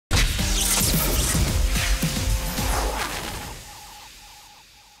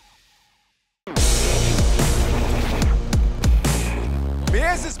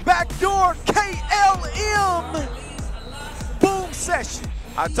his backdoor KLM boom session.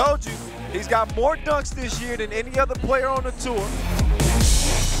 I told you, he's got more dunks this year than any other player on the tour.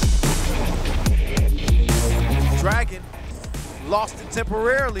 Dragon lost it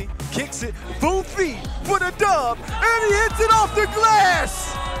temporarily, kicks it, Vukovic for the dub, and he hits it off the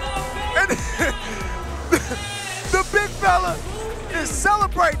glass. And the big fella is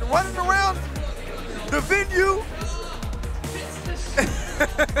celebrating, running around the venue.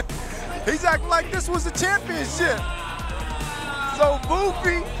 He's acting like this was a championship. So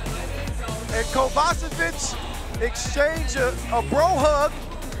Vukovic and Kovacevic exchange a bro hug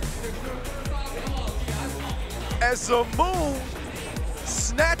as Zemun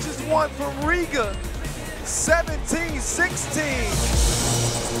snatches one from Riga,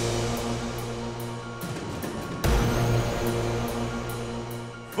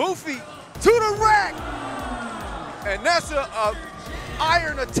 17-16. Vukovic to the rack, and that's a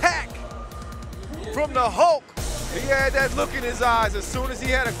iron attack from the Hulk. He had that look in his eyes as soon as he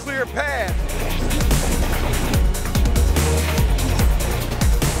had a clear path.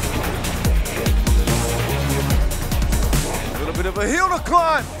 A little bit of a hill to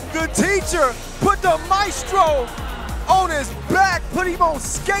climb. The teacher put the maestro on his back, put him on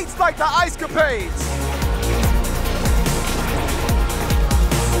skates like the Ice Capades.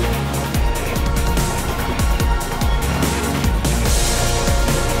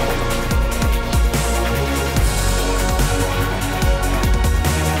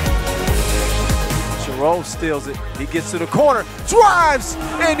 Sharov steals it. He gets to the corner, drives,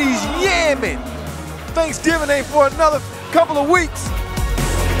 and he's yamming. Thanksgiving ain't for another couple of weeks.